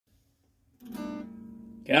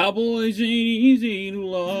Cowboys ain't easy to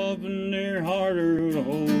love and they're harder to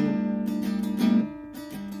hold.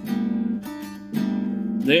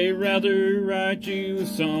 They'd rather write you a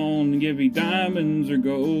song than give you diamonds or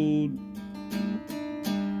gold.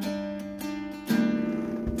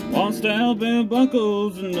 One style belt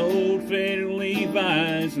buckles and old faded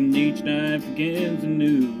Levi's, and each night begins a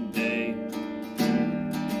new day.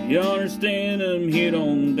 You understand him, he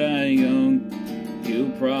don't die young,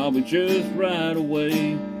 he'll probably just ride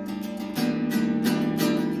away.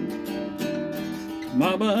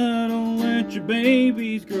 Mama, don't let your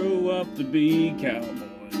babies grow up to be cowboys.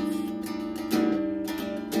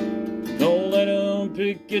 Don't let them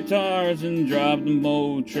pick guitars and drive them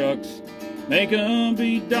old trucks. Make them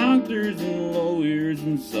be doctors and lawyers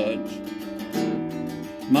and such.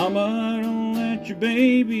 Mama, don't let your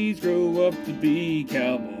babies grow up to be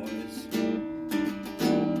cowboys.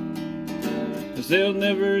 'Cause they'll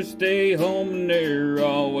never stay home and they're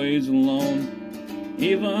always alone,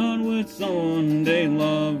 even with someone they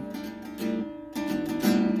love.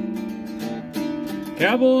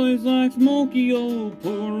 Cowboys like smoky old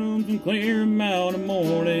pool rooms and clear 'em out in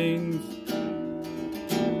mornings.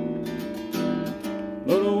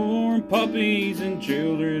 Little warm puppies and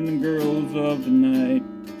children and girls of the night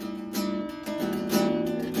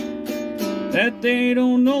that they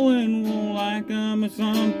don't know and won't like 'em, and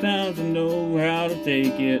sometimes they know how to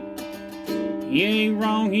take it. He ain't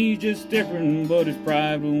wrong, he's just different, but his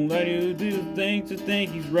pride won't let you do things to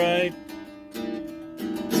think he's right.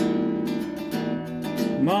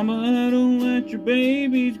 Mama, don't let your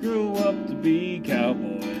babies grow up to be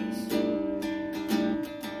cowboys.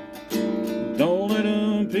 Don't let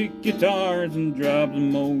them pick guitars and drive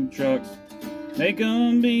them old trucks. Make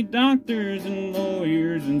them be doctors and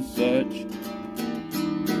lawyers and such.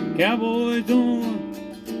 Cowboys don't...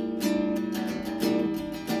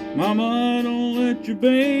 Mama, don't let your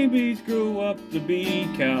babies grow up to be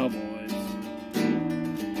cowboys.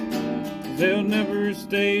 'Cause they'll never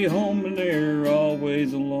stay home and they're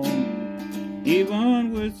always alone,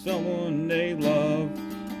 even with someone they love.